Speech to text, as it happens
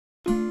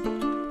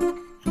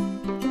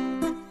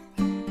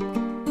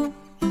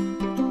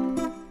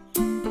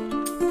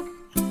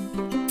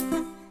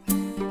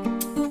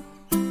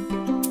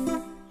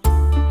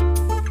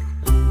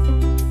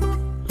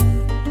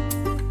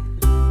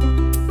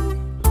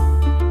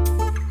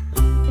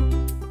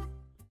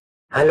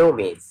Hello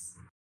mates,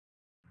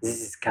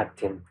 this is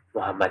Captain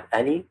Muhammad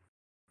Ali.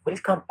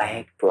 Welcome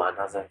back to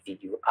another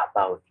video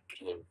about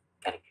green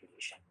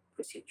calculation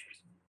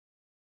procedures.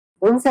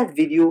 In that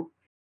video,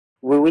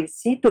 we will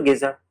see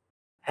together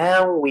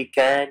how we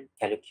can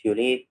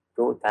calculate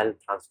total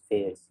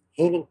transverse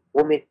healing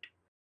moment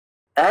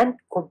and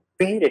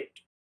compare it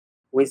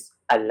with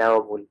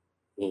allowable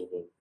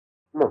healing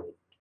moment.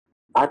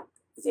 But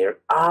there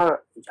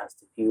are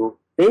just a few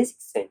basic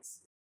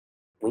things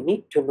we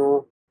need to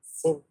know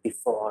them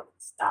before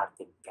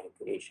starting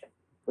calculation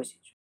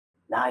procedure,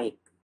 like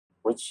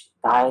which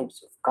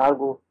types of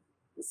cargo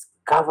is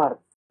covered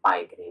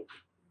by grade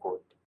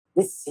code.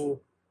 Let's see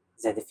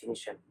the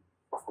definition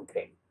of a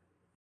grade.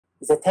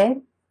 The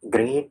term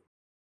grain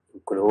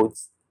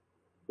includes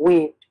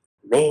wheat,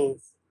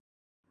 maize,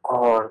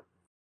 corn,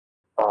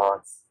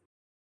 oats,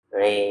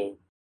 rye,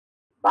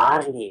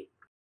 barley,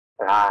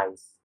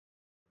 rice,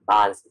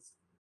 pulses,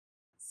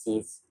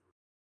 seeds,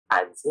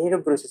 and their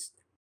processed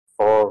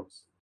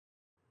forms,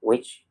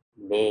 which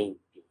may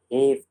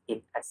behave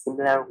in a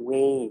similar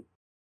way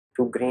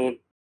to grain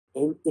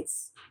in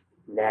its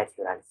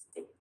natural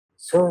state.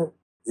 So,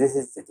 this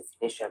is the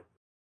definition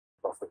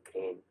of a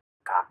grain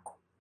cargo.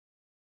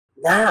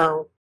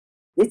 Now,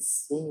 let's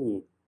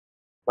see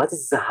what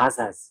is the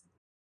hazards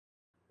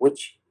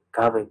which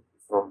coming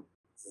from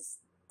this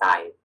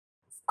type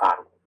of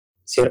cargo.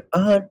 There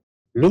are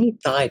many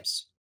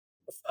types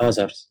of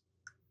hazards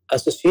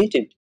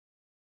associated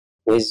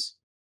with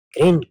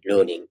grain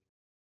loading,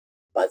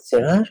 but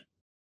there are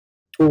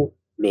two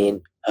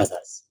main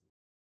hazards: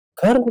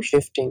 cargo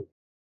shifting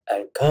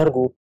and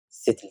cargo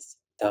settles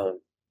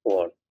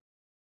downward,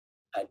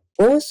 and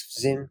both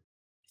of them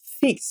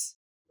fix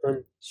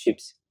on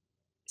ship's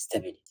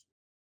stability.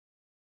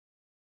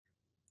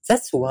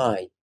 That's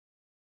why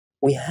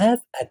we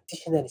have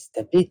additional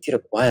stability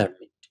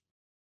requirement.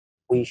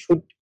 We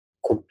should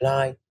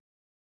comply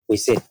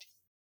with it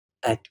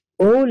at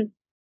all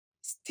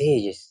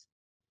stages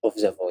of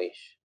the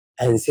voyage.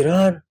 And there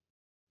are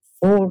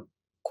four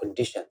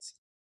conditions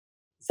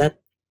that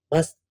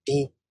must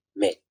be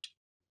met.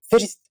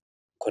 First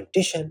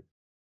condition: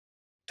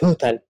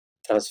 total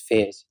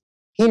transverse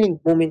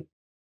healing moment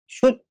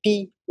should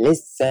be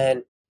less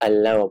than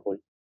allowable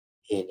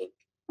healing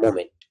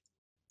moment.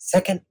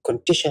 Second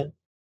condition: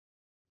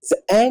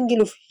 the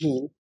angle of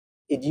heel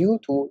due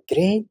to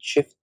grain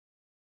shift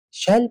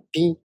shall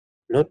be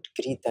not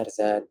greater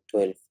than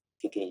 12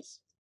 degrees.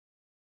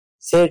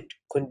 Third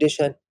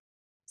condition: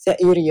 the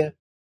area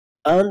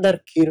under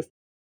curve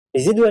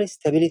residual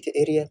stability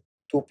area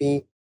to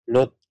be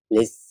not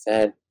less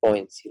than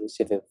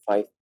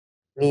 0.075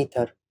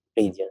 meter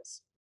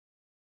radians.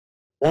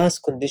 Last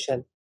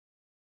condition: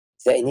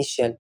 the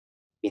initial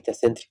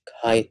metacentric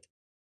height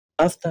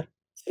after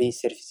free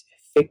surface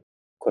effect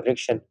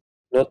correction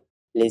not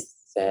less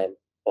than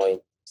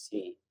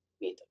 0.3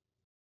 meter.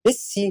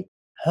 Let's see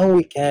how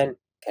we can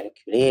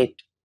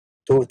calculate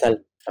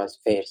total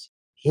transverse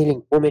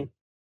healing moment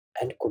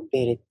and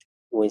compare it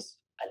with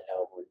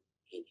allowable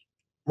healing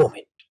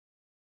moment.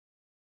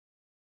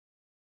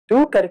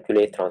 To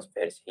calculate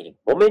transverse healing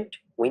moment,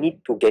 we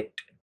need to get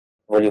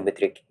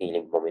volumetric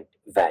healing moment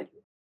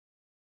value.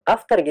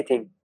 After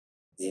getting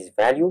this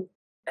value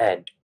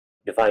and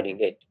dividing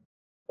it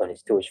on a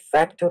stowage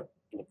factor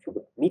in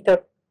cubic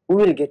meter, we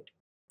will get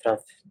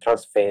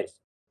transverse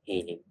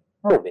healing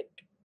moment.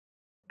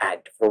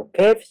 And from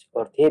curves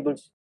or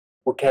tables,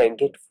 we can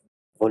get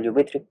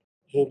volumetric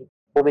healing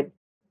moment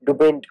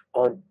depend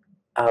on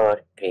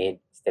our grain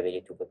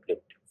stability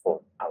booklet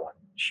for our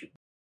ship.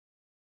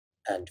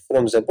 And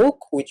from the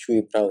book which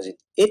we browsed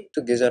it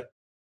together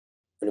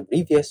in a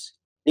previous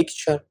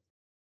lecture,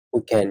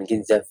 we can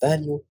get the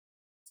value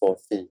for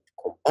filled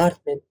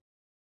compartment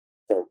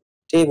from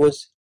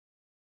tables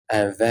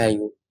and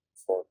value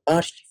for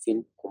partially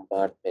filled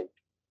compartment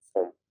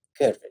from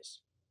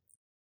curves.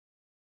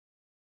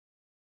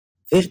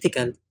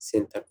 Vertical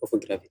center of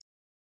gravity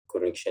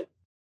correction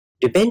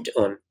depend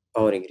on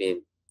our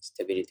grain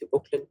stability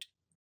booklet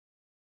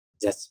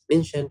that's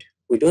mentioned.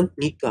 We don't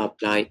need to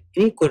apply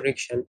any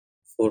correction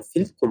for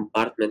filled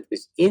compartment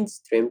with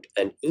ends trimmed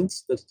and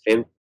ends not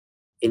trimmed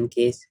in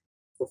case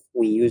of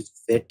we use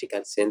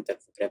vertical center of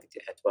gravity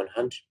at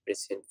 100%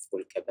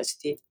 full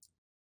capacity.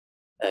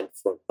 And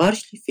for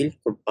partially filled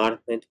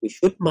compartment, we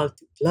should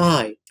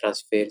multiply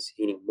transverse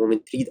healing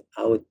moment read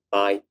out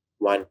by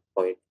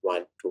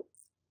 1.12.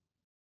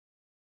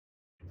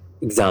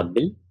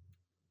 Example.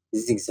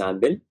 This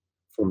example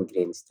from a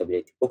grain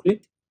stability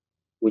booklet,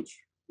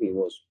 which we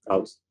was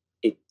browsed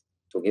it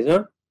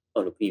together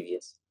on a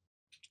previous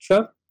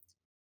lecture.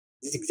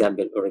 This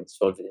example already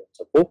solved in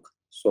the book,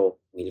 so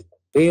we'll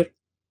compare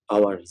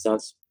our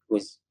results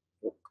with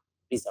book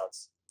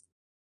results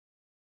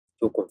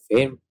to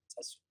confirm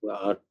that we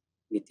are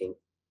getting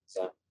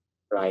the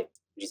right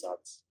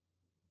results.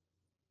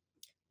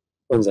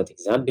 On that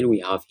example, we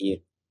have here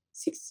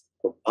 6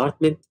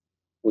 compartments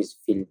with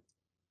filled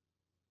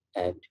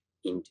and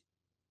end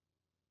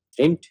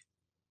trimmed.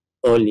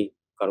 Only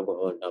cargo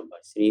hold number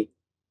 3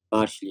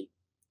 partially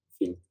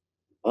filled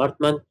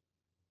compartment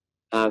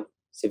have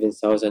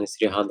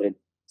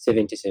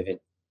 7,377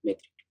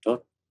 metric ton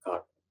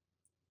cargo.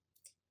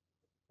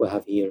 We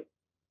have here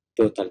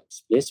total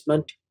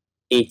displacement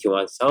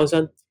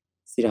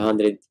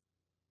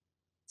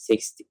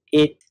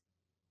 81,368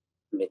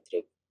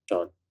 metric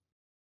ton.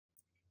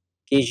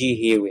 kg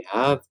here we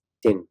have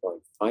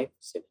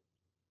 10.57,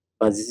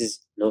 but this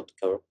is not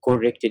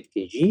corrected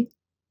kg.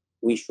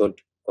 We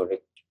should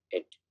correct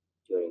it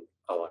during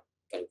our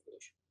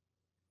calculation.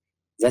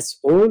 That's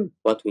all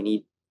what we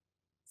need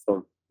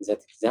from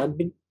that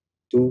example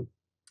to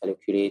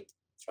calculate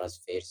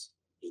transverse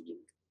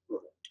healing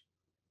moment.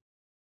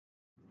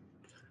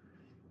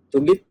 To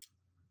get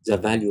the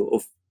value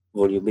of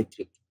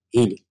volumetric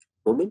healing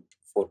moment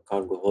for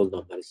cargo hold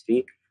number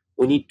 3,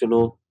 we need to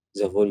know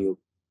the volume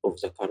of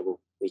the cargo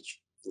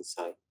which is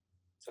inside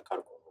the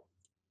cargo hold.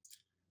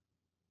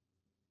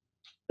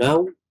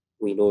 Now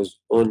we know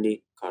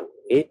only cargo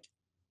weight.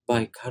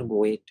 By cargo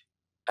weight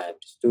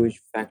and storage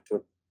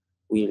factor,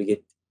 we'll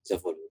get the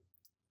volume.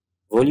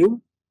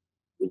 Volume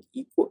will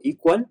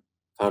equal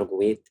cargo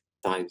weight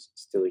times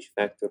storage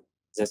factor.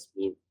 That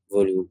means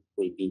volume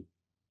will be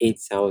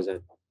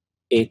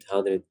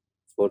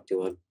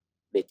 8,841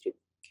 metric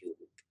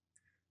cubic.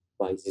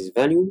 By this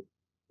value,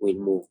 we'll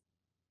move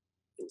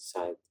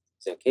inside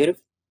the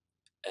curve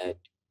and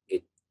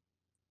get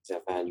the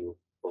value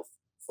of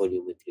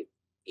volumetric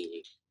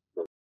healing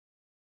moment.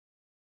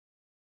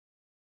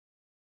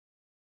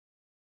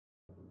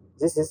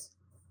 This is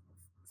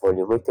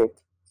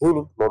volumetric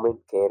healing moment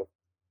curve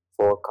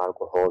for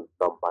cargo hold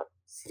number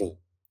 3.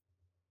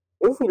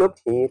 If we look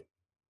here,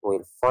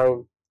 we'll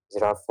find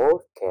there are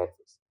 4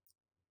 curves.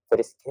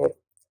 First curve,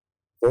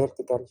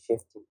 vertical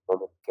shifting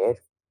moment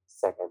curve.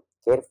 Second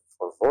curve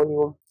for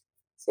volume.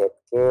 Third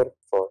curve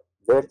for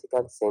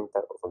vertical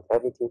center of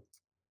gravity.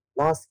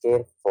 Last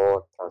curve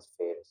for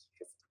transverse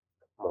shifting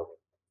moment.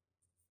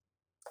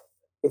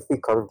 If we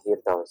count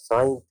here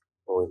downside,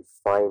 we'll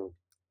find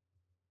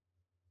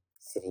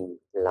 3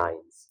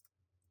 lines.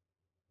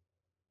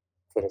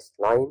 First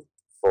line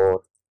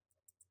for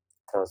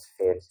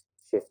transverse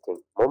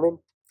shifting moment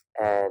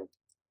and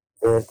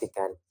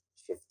vertical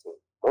shifting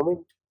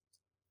moment.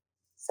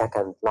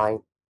 Second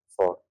line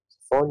for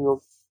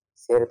volume.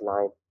 Third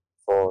line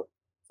for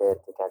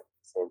vertical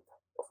center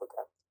of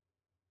gravity.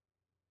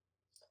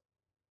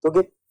 To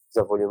get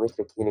the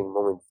volumetric healing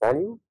moment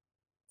value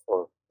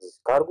for this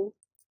cargo,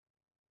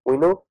 we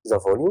know the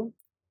volume.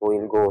 We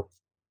will go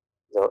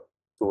to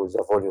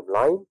the volume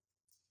line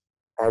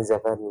and the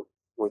value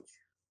which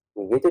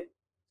we get it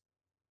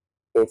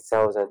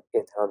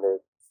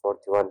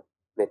 8,841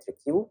 metric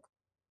cube.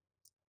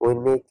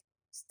 We'll make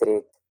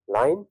straight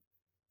line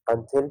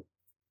until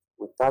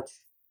we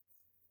touch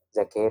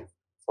the curve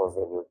for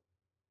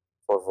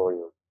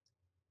volume.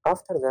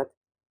 After that,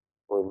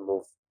 we'll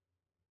move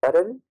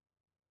parallel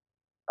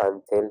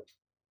until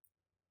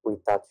we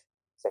touch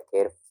the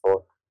curve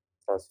for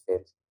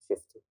transverse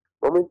shifting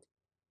moment.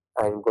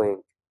 I'm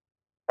going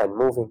and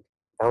moving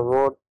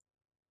downward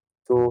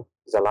to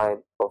the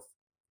line of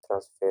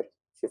transverse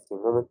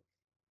shifting moment.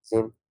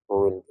 Then we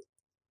will get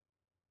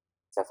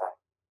the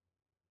value.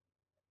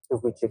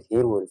 If we check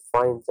here, we'll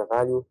find the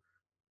value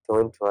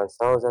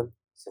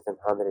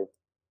 21,750.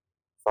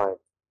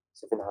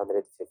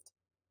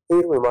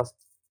 Here we must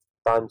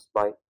times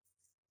by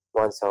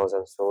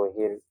 1,000. So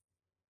here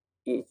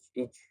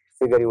each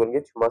figure you will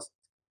get, you must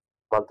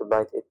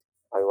multiply it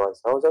by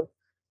 1,000.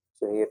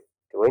 So here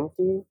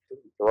 20,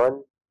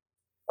 21,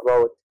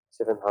 about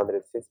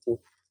 750.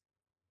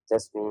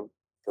 That means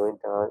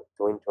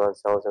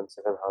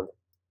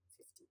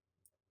 21,750.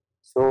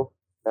 So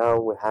now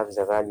we have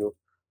the value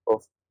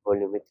of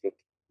volumetric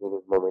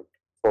healing moment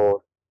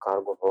for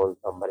cargo hold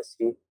number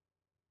 3,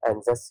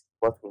 and that's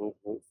what we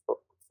need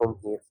from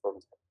the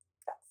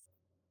graph.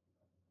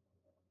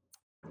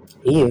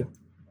 Here,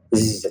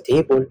 this is the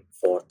table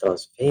for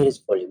transverse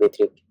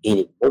volumetric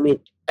healing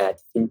moment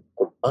at fill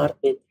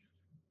compartment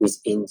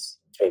with ends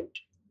trimmed,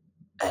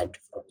 and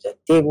from that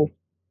table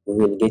we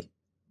will get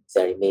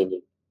the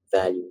remaining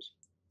values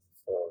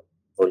for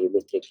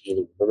volumetric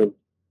healing moment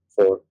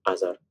for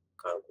other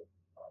cargo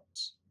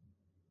holds.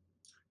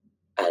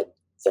 And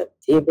that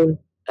table,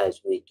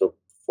 as we took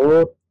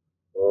before,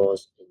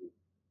 was in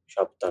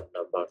chapter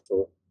number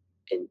 2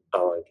 in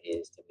our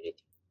grain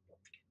stability.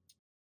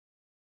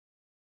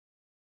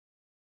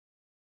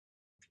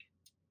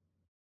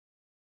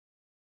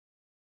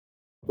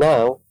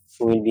 Now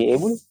we will be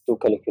able to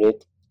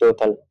calculate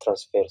total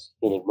transverse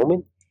healing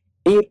moment.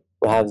 Here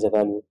we have the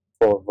value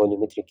for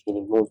volumetric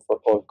healing moment for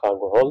all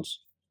cargo holds,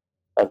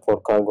 and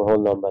for cargo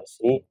hold number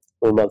 3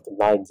 we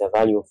multiplied the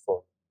value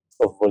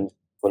of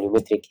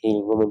volumetric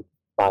healing moment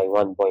by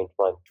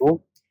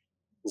 1.12.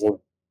 Then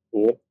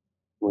here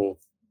we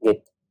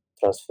get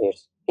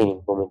transverse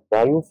healing moment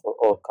value for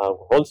all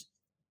cargo holds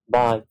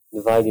by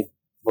divided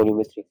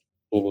volumetric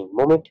healing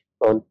moment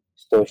on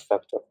storage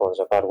factor for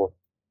the cargo,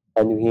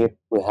 and here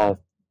we have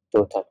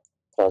total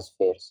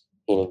transverse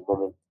healing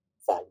moment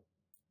value.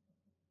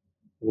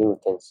 Here we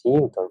can see,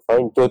 we can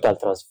find total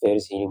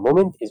transverse healing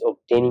moment is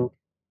obtaining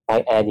by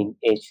adding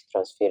each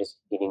transverse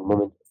healing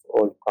moment of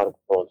all cargo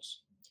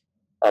bolts,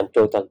 and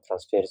total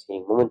transverse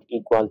healing moment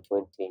equal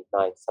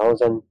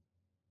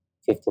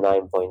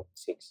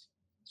 29,059.6.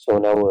 So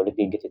now we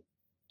already get it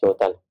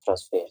total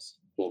transverse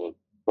healing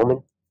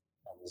moment,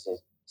 and this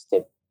is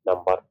step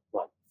number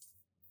 1.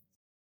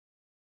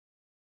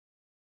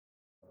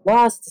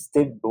 Last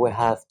step we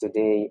have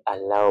today,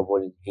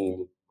 allowable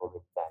healing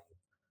moment value.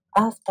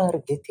 After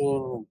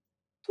getting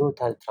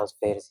total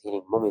transverse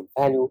healing moment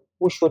value,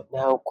 we should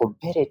now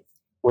compare it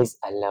with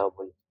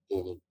allowable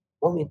healing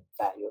moment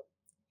value.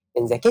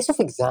 In the case of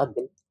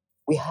example,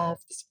 we have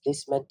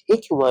displacement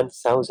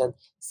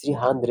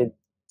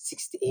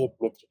 81,368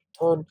 metric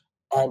ton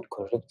and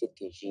corrected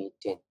kg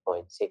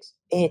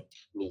 10.68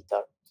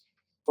 meter.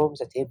 From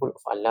the table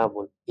of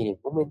allowable healing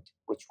moment,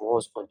 which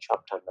was on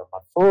chapter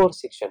number 4,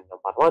 section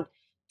number 1,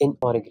 in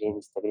our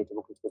grain stability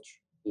booklet, which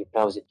we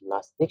browsed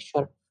last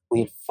lecture,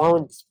 we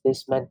found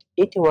displacement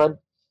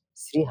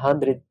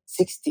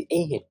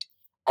 81,368,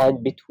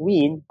 and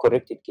between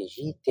corrected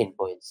kg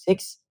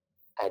 10.6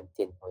 and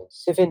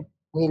 10.7,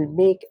 we'll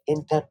make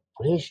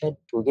interpolation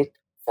to get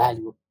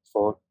value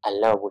for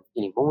allowable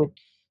healing moment,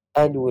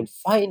 and we'll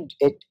find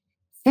it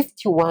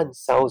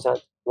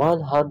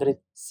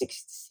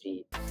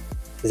 51,163.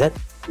 That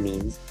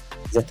means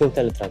the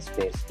total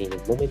transverse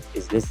healing moment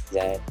is less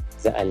than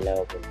the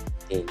allowable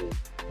healing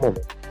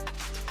moment.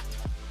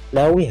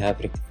 Now we have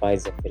rectified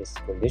the first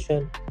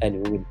condition,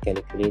 and we will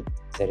calculate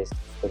the rest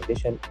of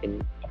condition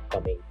in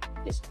upcoming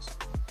lessons.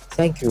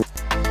 Thank you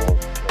for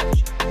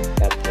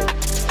watching.